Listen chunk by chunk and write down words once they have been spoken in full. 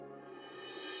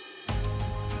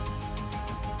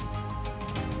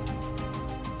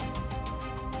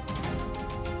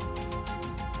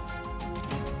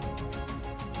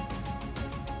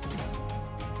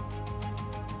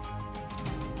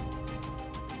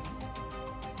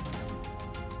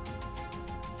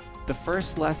The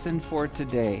first lesson for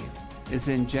today is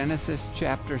in Genesis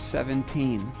chapter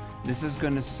 17. This is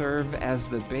going to serve as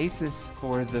the basis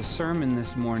for the sermon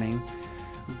this morning.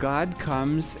 God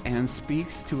comes and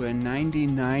speaks to a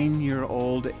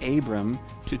 99-year-old Abram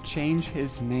to change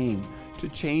his name, to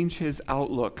change his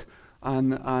outlook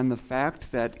on the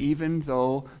fact that even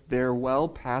though they're well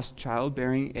past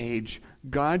childbearing age,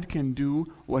 God can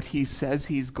do what he says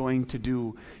he's going to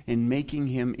do in making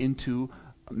him into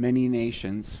many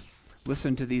nations.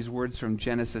 Listen to these words from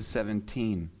Genesis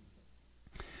 17.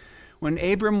 When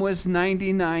Abram was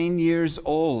 99 years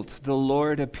old, the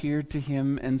Lord appeared to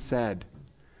him and said,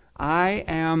 I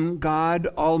am God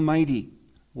Almighty.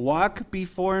 Walk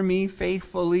before me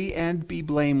faithfully and be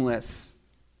blameless.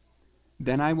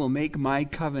 Then I will make my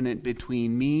covenant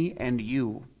between me and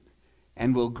you,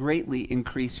 and will greatly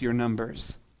increase your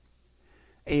numbers.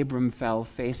 Abram fell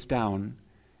face down,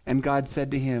 and God said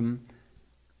to him,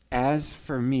 As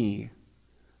for me,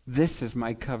 this is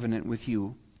my covenant with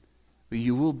you.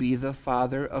 You will be the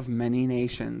father of many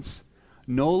nations.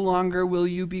 No longer will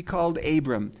you be called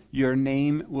Abram. Your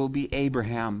name will be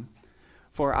Abraham.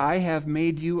 For I have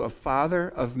made you a father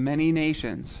of many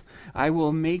nations. I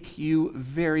will make you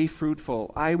very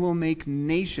fruitful. I will make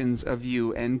nations of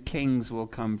you, and kings will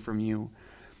come from you.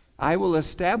 I will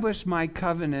establish my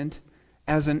covenant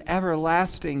as an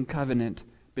everlasting covenant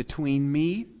between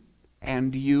me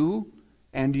and you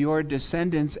and your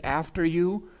descendants after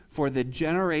you for the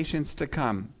generations to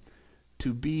come,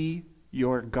 to be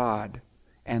your God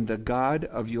and the God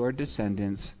of your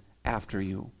descendants after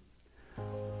you.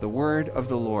 The word of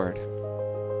the Lord.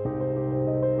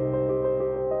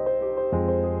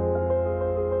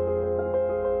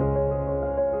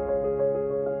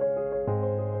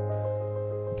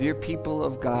 Dear people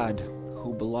of God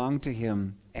who belong to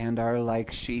him and are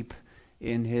like sheep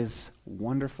in his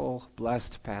wonderful,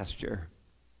 blessed pasture,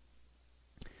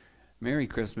 Merry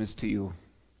Christmas to you.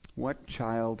 What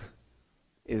child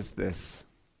is this?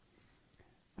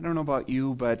 I don't know about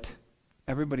you, but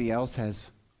everybody else has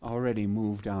already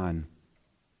moved on.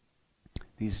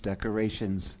 These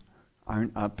decorations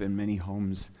aren't up in many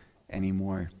homes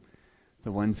anymore.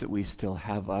 The ones that we still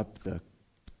have up, the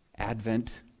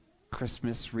Advent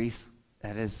Christmas wreath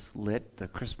that is lit, the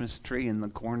Christmas tree in the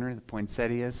corner, the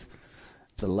poinsettias,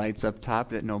 the lights up top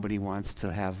that nobody wants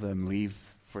to have them leave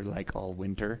for like all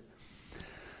winter.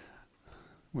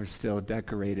 We're still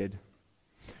decorated.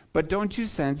 But don't you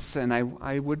sense, and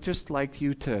I would just like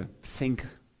you to think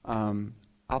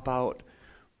about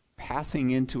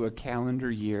passing into a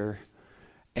calendar year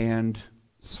and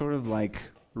sort of like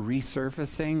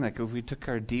resurfacing, like if we took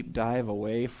our deep dive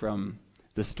away from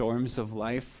the storms of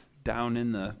life down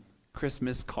in the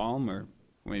Christmas calm, or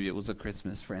maybe it was a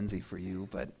Christmas frenzy for you,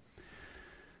 but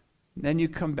then you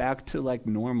come back to like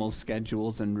normal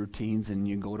schedules and routines, and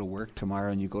you go to work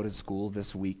tomorrow and you go to school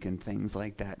this week and things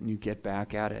like that, and you get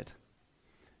back at it.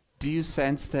 Do you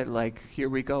sense that like, here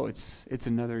we go, it's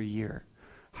another year?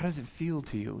 How does it feel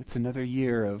to you? It's another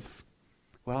year of,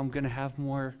 well, I'm going to have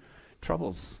more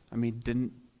troubles. I mean,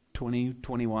 didn't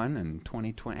 2021 and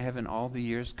 2020, haven't all the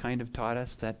years kind of taught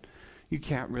us that you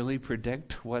can't really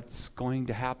predict what's going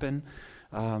to happen?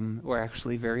 We're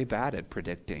actually very bad at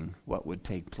predicting what would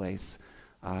take place.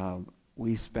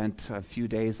 We spent a few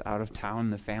days out of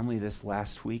town, the family, this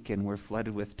last week, and we're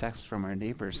flooded with texts from our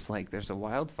neighbors like there's a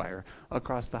wildfire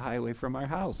across the highway from our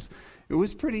house. It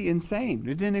was pretty insane.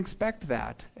 We didn't expect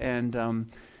that. And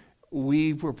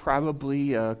we were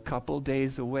probably a couple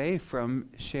days away from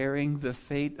sharing the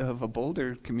fate of a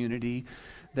Boulder community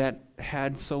that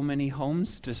had so many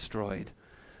homes destroyed.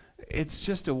 It's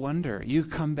just a wonder. You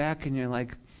come back and you're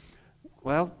like,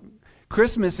 well,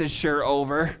 Christmas is sure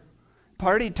over.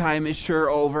 Party time is sure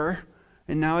over.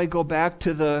 And now I go back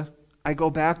to the,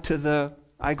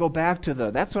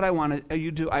 that's what I want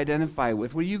you to identify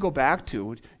with. What do you go back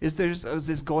to? Is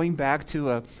this going back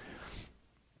to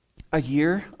a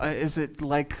year? Is it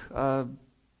like, are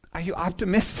you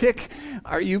optimistic?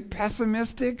 Are you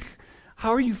pessimistic?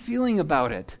 How are you feeling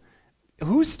about it?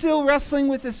 Who's still wrestling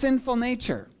with a sinful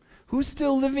nature? Who's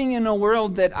still living in a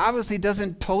world that obviously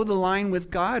doesn't toe the line with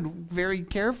God very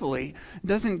carefully,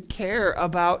 doesn't care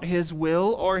about his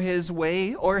will or his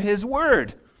way or his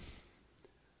word?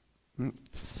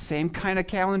 Same kind of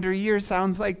calendar year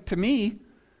sounds like to me.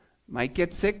 Might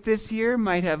get sick this year,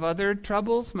 might have other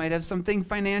troubles, might have something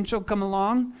financial come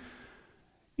along.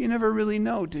 You never really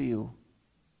know, do you?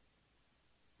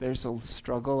 There's a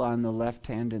struggle on the left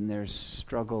hand and there's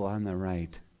struggle on the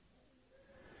right.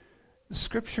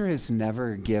 Scripture is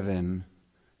never given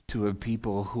to a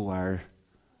people who are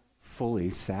fully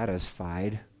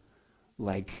satisfied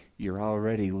like you're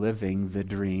already living the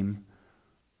dream.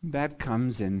 That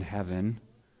comes in heaven,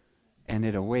 and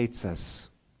it awaits us.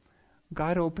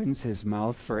 God opens his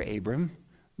mouth for Abram.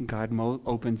 God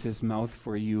opens his mouth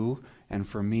for you and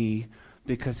for me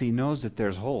because he knows that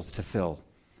there's holes to fill.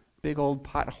 Big old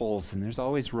potholes, and there's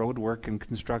always road work and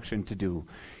construction to do.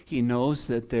 He knows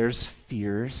that there's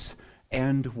fears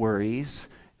and worries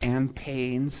and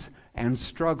pains and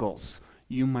struggles.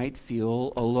 You might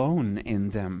feel alone in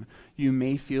them. You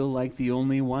may feel like the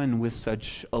only one with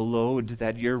such a load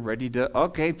that you're ready to,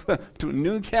 okay, to a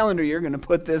new calendar, you're going to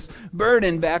put this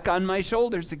burden back on my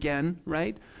shoulders again,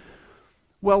 right?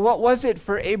 Well, what was it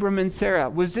for Abram and Sarah?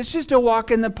 Was this just a walk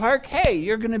in the park? Hey,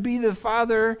 you're going to be the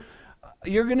father.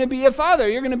 You're going to be a father.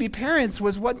 You're going to be parents,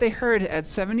 was what they heard at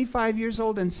 75 years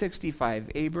old and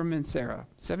 65. Abram and Sarah,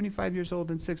 75 years old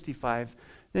and 65.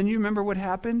 Then you remember what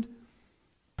happened?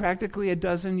 Practically a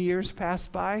dozen years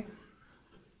passed by.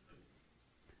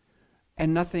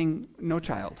 And nothing, no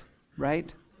child,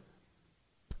 right?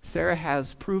 Sarah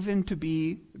has proven to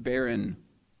be barren.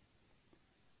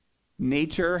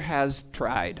 Nature has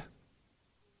tried.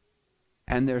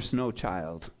 And there's no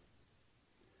child.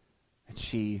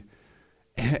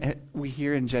 And we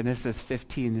hear in Genesis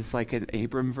 15, it's like an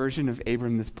Abram version of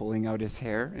Abram that's pulling out his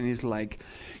hair. And he's like,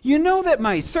 you know that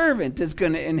my servant is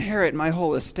going to inherit my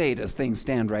whole estate as things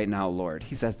stand right now, Lord.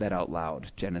 He says that out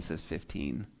loud, Genesis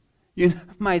 15.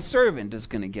 My servant is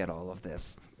going to get all of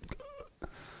this.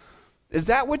 Is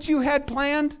that what you had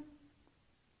planned?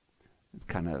 It's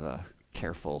kind of a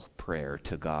careful prayer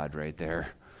to God right there.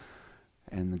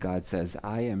 And God says,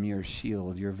 I am your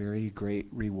shield, your very great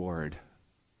reward.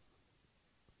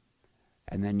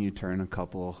 And then you turn a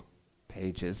couple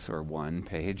pages or one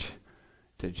page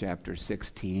to chapter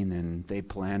 16, and they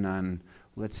plan on,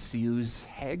 let's use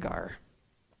Hagar,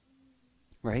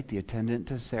 right? The attendant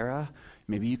to Sarah.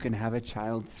 Maybe you can have a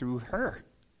child through her.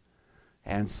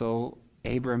 And so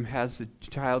Abram has a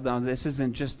child. Now, this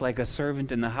isn't just like a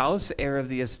servant in the house, heir of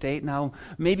the estate. Now,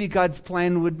 maybe God's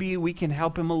plan would be we can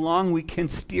help him along. We can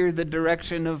steer the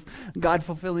direction of God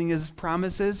fulfilling his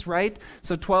promises, right?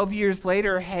 So 12 years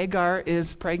later, Hagar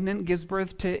is pregnant, gives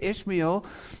birth to Ishmael.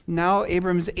 Now,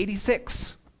 Abram's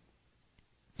 86.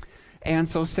 And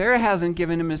so Sarah hasn't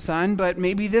given him a son, but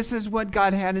maybe this is what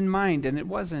God had in mind, and it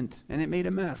wasn't, and it made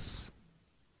a mess.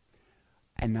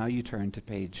 And now you turn to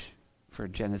page for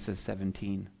Genesis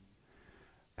 17.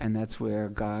 And that's where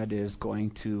God is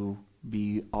going to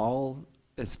be all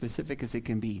as specific as it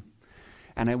can be.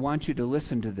 And I want you to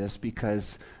listen to this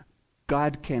because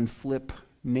God can flip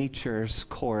nature's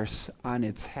course on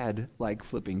its head like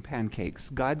flipping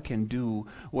pancakes. God can do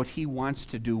what he wants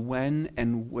to do when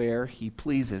and where he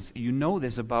pleases. You know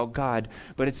this about God,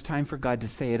 but it's time for God to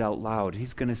say it out loud.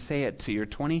 He's going to say it to your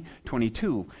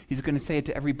 2022. He's going to say it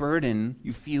to every burden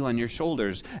you feel on your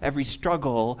shoulders, every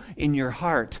struggle in your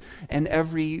heart, and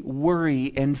every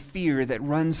worry and fear that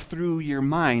runs through your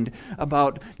mind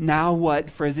about now what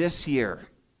for this year.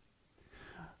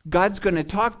 God's going to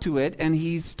talk to it, and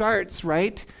he starts,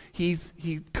 right? He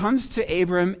comes to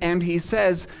Abram, and he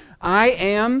says, I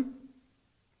am.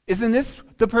 Isn't this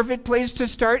the perfect place to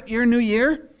start your new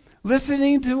year?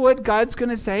 Listening to what God's going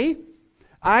to say?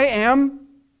 I am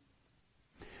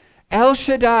El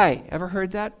Shaddai. Ever heard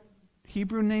that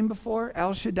Hebrew name before?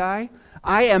 El Shaddai?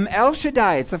 I am El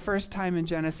Shaddai. It's the first time in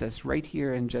Genesis, right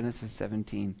here in Genesis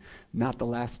 17. Not the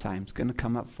last time. It's going to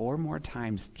come up 4 more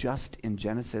times just in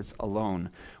Genesis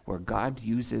alone where God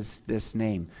uses this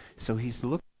name. So he's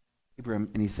looking at Abram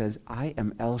and he says, I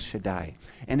am El Shaddai.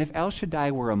 And if El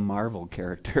Shaddai were a Marvel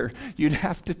character, you'd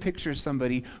have to picture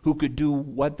somebody who could do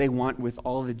what they want with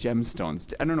all the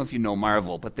gemstones. I don't know if you know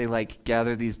Marvel, but they like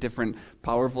gather these different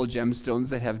powerful gemstones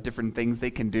that have different things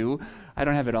they can do. I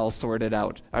don't have it all sorted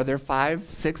out. Are there 5,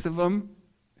 6 of them?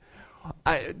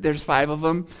 There's 5 of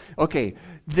them. Okay,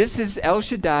 this is El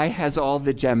Shaddai has all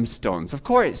the gemstones. Of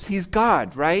course, he's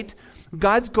God, right?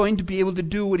 God's going to be able to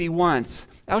do what he wants.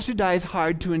 El Shaddai is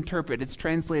hard to interpret. It's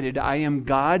translated, I am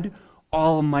God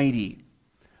Almighty.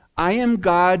 I am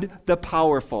God the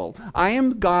powerful. I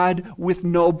am God with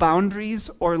no boundaries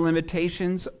or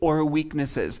limitations or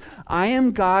weaknesses. I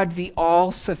am God the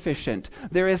all-sufficient.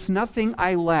 There is nothing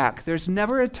I lack. There's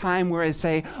never a time where I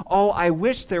say, oh, I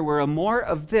wish there were more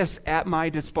of this at my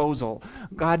disposal.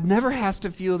 God never has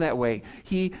to feel that way.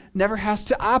 He never has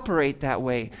to operate that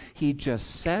way. He just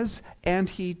says and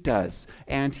he does,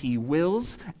 and he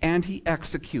wills and he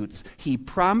executes. He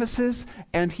promises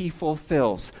and he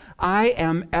fulfills. I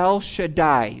am El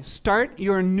Shaddai. Start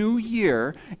your new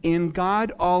year in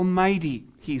God Almighty,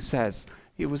 he says.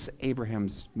 It was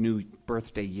Abraham's new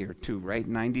birthday year too, right?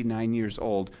 99 years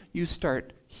old. You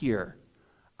start here.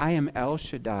 I am El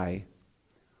Shaddai.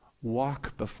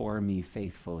 Walk before me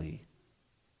faithfully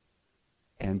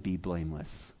and be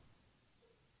blameless.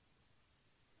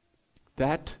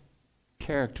 That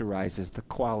characterizes the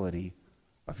quality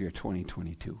of your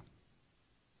 2022.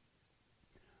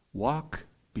 Walk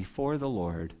before the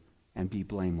Lord and be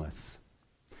blameless.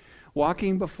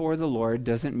 Walking before the Lord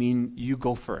doesn't mean you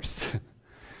go first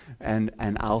and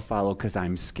I'll follow because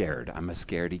I'm scared. I'm a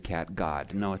scaredy cat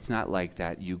God. No, it's not like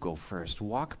that. You go first.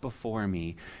 Walk before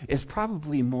me is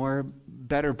probably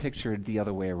better pictured the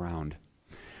other way around.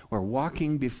 Where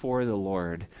walking before the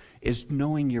Lord is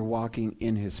knowing you're walking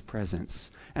in his presence.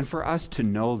 And for us to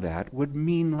know that would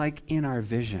mean like in our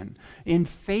vision. In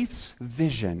faith's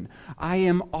vision, I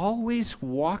am always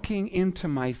walking into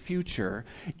my future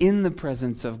in the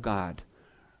presence of God,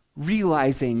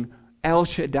 realizing El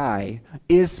Shaddai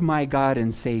is my God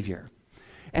and Savior.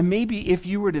 And maybe if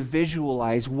you were to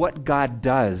visualize what God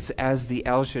does as the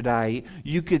El Shaddai,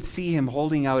 you could see him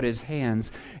holding out his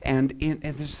hands, and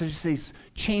there's these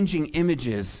changing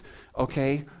images,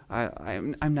 okay?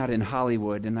 I'm not in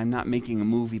Hollywood, and I'm not making a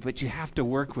movie, but you have to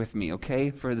work with me,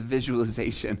 okay, for the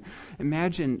visualization.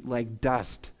 Imagine like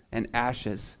dust and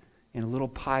ashes in a little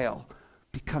pile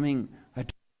becoming a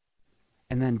tree,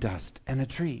 and then dust, and a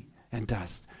tree, and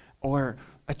dust, or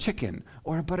a chicken,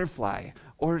 or a butterfly,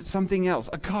 or something else,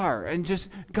 a car, and just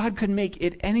God could make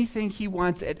it anything he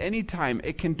wants at any time.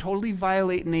 It can totally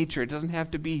violate nature. It doesn't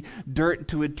have to be dirt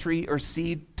to a tree or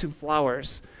seed to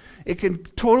flowers. It can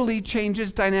totally change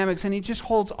its dynamics, and he just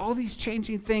holds all these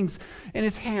changing things in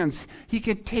his hands. He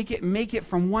can take it, make it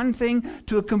from one thing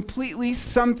to a completely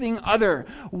something other.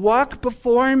 Walk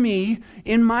before me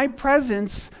in my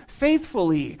presence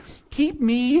faithfully. Keep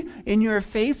me in your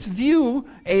faith's view,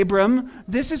 Abram.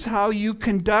 This is how you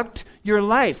conduct your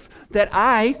life. That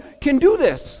I can do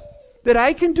this. That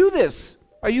I can do this.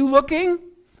 Are you looking?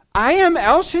 I am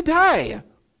El Shaddai.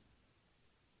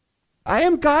 I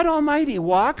am God Almighty.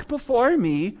 Walk before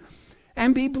me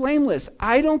and be blameless.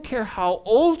 I don't care how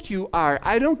old you are.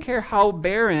 I don't care how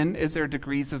barren. Is there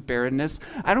degrees of barrenness?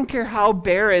 I don't care how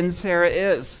barren Sarah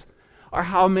is or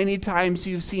how many times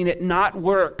you've seen it not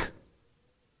work.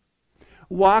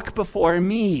 Walk before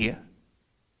me.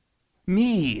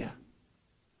 Me.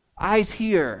 Eyes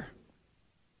here.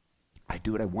 I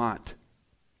do what I want.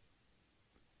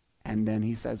 And then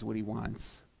he says what he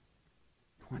wants.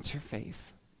 He wants your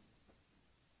faith.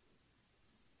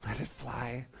 Let it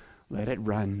fly. Let it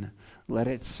run. Let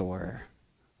it soar.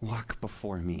 Walk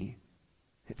before me.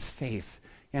 It's faith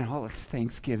in all its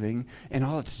thanksgiving, in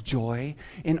all its joy,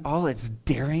 in all its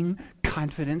daring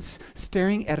confidence,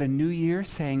 staring at a new year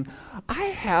saying, I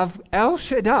have El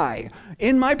Shaddai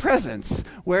in my presence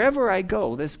wherever I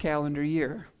go this calendar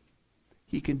year.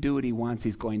 He can do what he wants.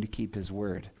 He's going to keep his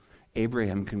word.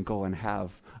 Abraham can go and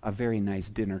have a very nice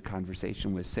dinner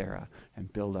conversation with Sarah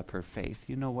and build up her faith.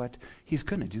 You know what? He's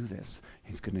going to do this.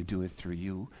 He's going to do it through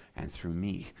you and through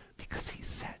me because he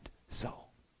said so.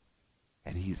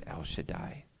 And he's El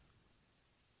Shaddai.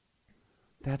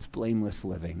 That's blameless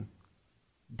living.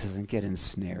 Doesn't get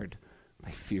ensnared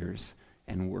by fears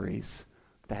and worries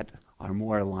that are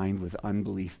more aligned with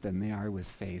unbelief than they are with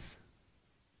faith.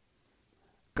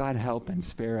 God help and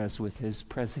spare us with his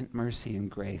present mercy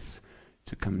and grace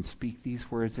to come and speak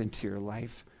these words into your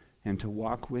life and to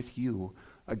walk with you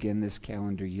again this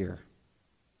calendar year.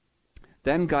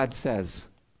 Then God says,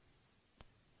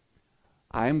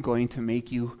 I'm going to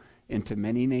make you into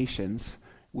many nations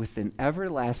with an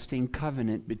everlasting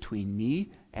covenant between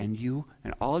me and you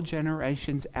and all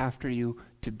generations after you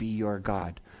to be your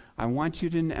God. I want you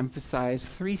to emphasize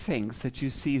three things that you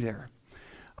see there.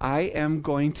 I am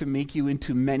going to make you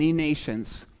into many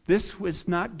nations. This was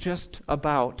not just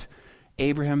about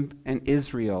Abraham and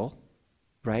Israel,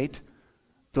 right?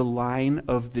 The line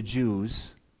of the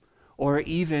Jews, or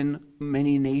even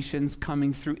many nations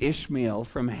coming through Ishmael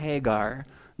from Hagar.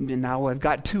 Now I've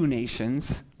got two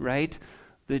nations, right?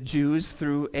 The Jews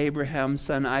through Abraham's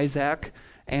son Isaac,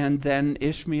 and then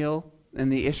Ishmael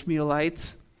and the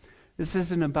Ishmaelites. This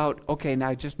isn't about, okay, now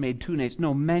I just made two nations.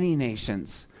 No, many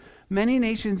nations. Many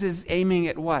nations is aiming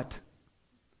at what?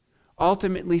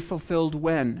 Ultimately fulfilled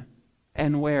when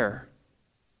and where?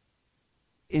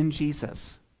 In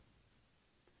Jesus.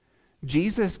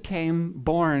 Jesus came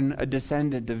born a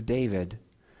descendant of David,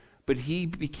 but he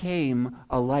became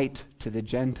a light to the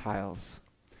Gentiles.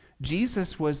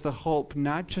 Jesus was the hope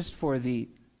not just for the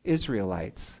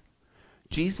Israelites.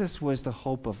 Jesus was the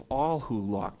hope of all who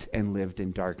walked and lived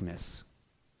in darkness.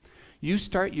 You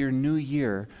start your new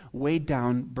year weighed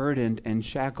down, burdened, and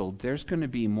shackled. There's going to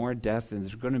be more death and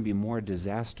there's going to be more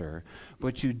disaster,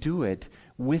 but you do it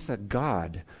with a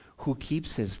God who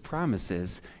keeps his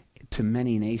promises to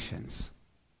many nations.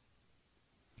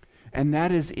 And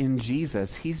that is in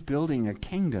Jesus. He's building a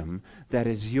kingdom that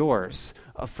is yours,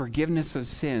 a forgiveness of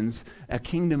sins, a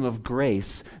kingdom of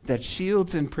grace that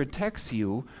shields and protects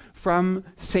you from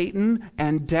Satan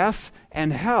and death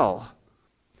and hell.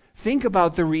 Think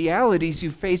about the realities you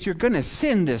face. You're going to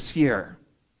sin this year.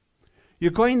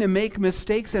 You're going to make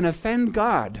mistakes and offend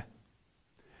God.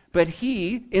 But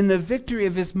he, in the victory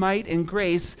of his might and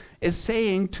grace, is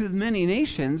saying to many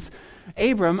nations,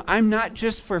 Abram, I'm not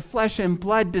just for flesh and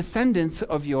blood descendants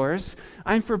of yours.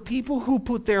 I'm for people who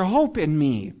put their hope in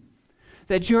me.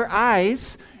 That your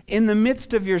eyes, in the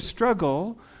midst of your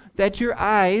struggle, that your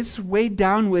eyes weighed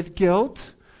down with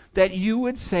guilt, that you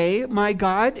would say, my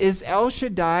God is El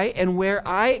Shaddai, and where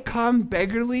I come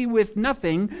beggarly with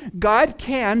nothing, God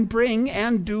can bring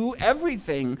and do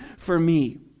everything for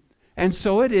me. And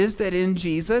so it is that in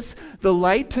Jesus, the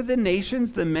light to the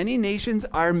nations, the many nations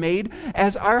are made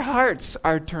as our hearts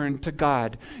are turned to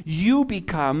God. You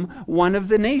become one of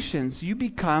the nations. You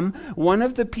become one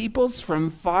of the peoples from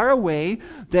far away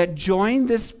that join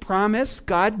this promise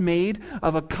God made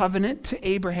of a covenant to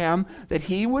Abraham that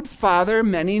he would father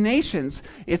many nations.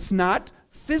 It's not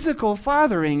physical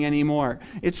fathering anymore.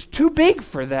 It's too big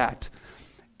for that.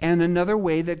 And another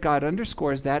way that God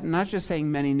underscores that, not just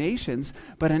saying many nations,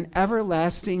 but an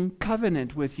everlasting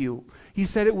covenant with you. He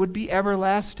said it would be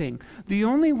everlasting. The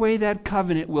only way that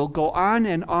covenant will go on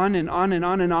and on and on and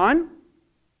on and on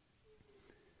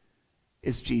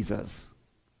is Jesus.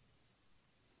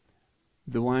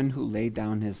 The one who laid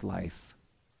down his life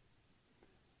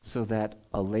so that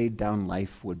a laid down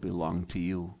life would belong to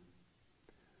you.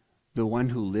 The one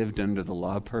who lived under the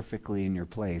law perfectly in your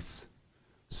place,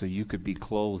 so you could be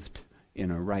clothed in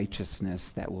a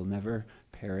righteousness that will never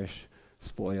perish,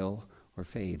 spoil, or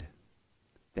fade.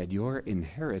 That your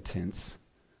inheritance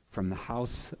from the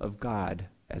house of God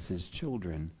as his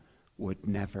children would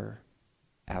never,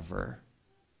 ever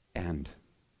end.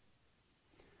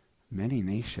 Many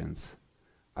nations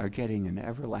are getting an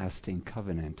everlasting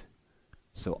covenant,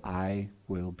 so I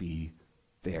will be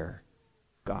their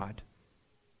God.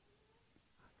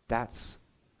 That's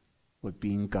what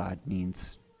being God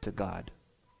means to God,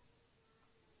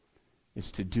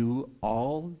 is to do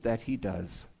all that he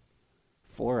does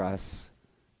for us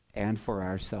and for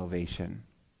our salvation.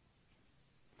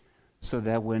 So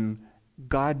that when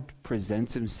God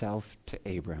presents himself to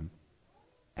Abram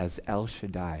as El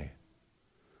Shaddai,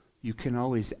 you can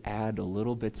always add a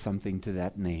little bit something to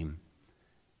that name.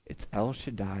 It's El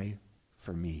Shaddai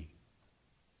for me.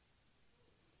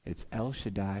 It's El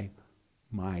Shaddai,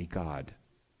 my God.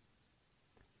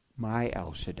 My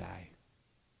El Shaddai.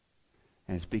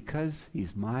 And it's because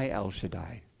he's my El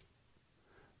Shaddai,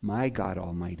 my God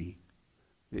Almighty,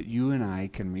 that you and I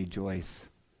can rejoice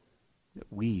that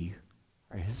we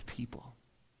are his people.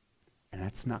 And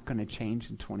that's not going to change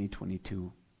in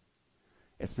 2022.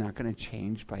 It's not going to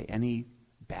change by any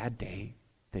bad day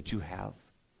that you have.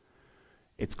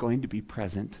 It's going to be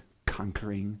present,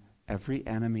 conquering every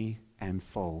enemy and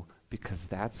foe, because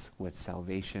that's what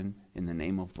salvation in the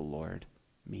name of the Lord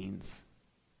means.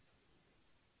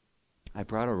 I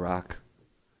brought a rock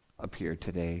up here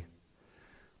today.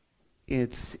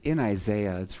 It's in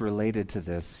Isaiah. It's related to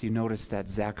this. You notice that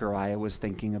Zechariah was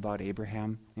thinking about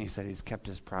Abraham, and he said he's kept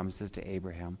his promises to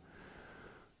Abraham.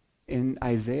 In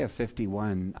Isaiah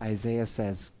 51, Isaiah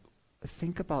says,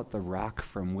 think about the rock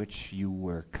from which you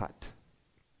were cut.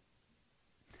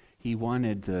 He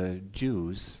wanted the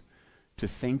Jews to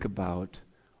think about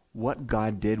what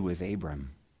God did with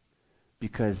Abram.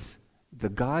 Because the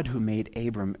God who made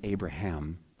Abram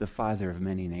Abraham, the father of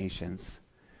many nations,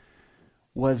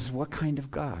 was what kind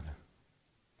of God?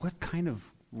 What kind of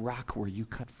rock were you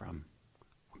cut from?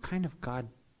 What kind of God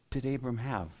did Abram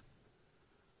have?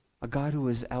 A God who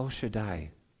was El Shaddai.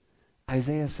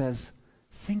 Isaiah says,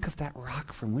 think of that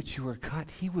rock from which you were cut.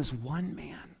 He was one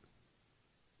man.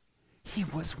 He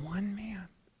was one man.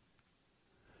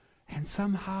 And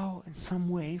somehow, in some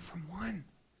way, from one,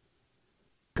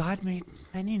 God made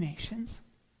many nations,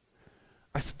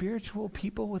 a spiritual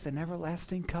people with an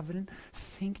everlasting covenant.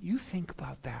 You think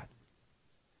about that.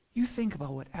 You think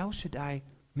about what El Shaddai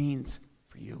means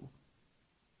for you.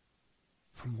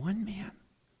 From one man,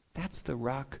 that's the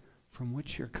rock from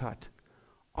which you're cut.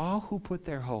 All who put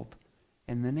their hope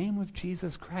in the name of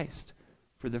Jesus Christ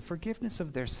for the forgiveness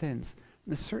of their sins,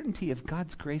 and the certainty of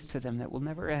God's grace to them that will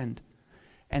never end,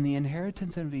 and the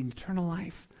inheritance of eternal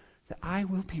life, that I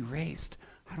will be raised.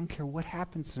 I don't care what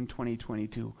happens in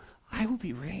 2022. I will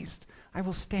be raised. I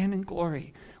will stand in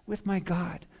glory with my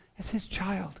God as his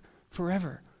child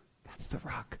forever. That's the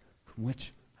rock from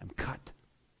which I'm cut.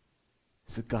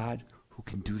 is a God who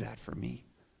can do that for me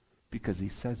because he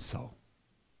said so.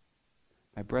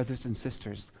 My brothers and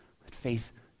sisters, let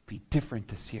faith be different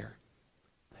this year.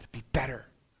 Let it be better.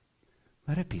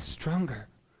 Let it be stronger.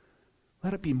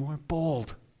 Let it be more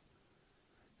bold.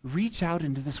 Reach out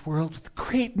into this world with the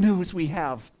great news we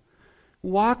have.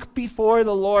 Walk before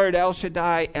the Lord El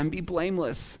Shaddai and be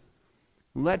blameless.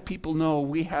 Let people know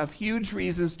we have huge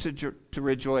reasons to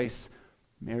rejoice.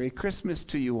 Merry Christmas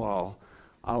to you all.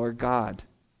 Our God,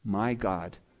 my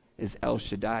God, is El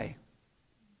Shaddai.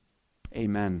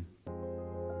 Amen.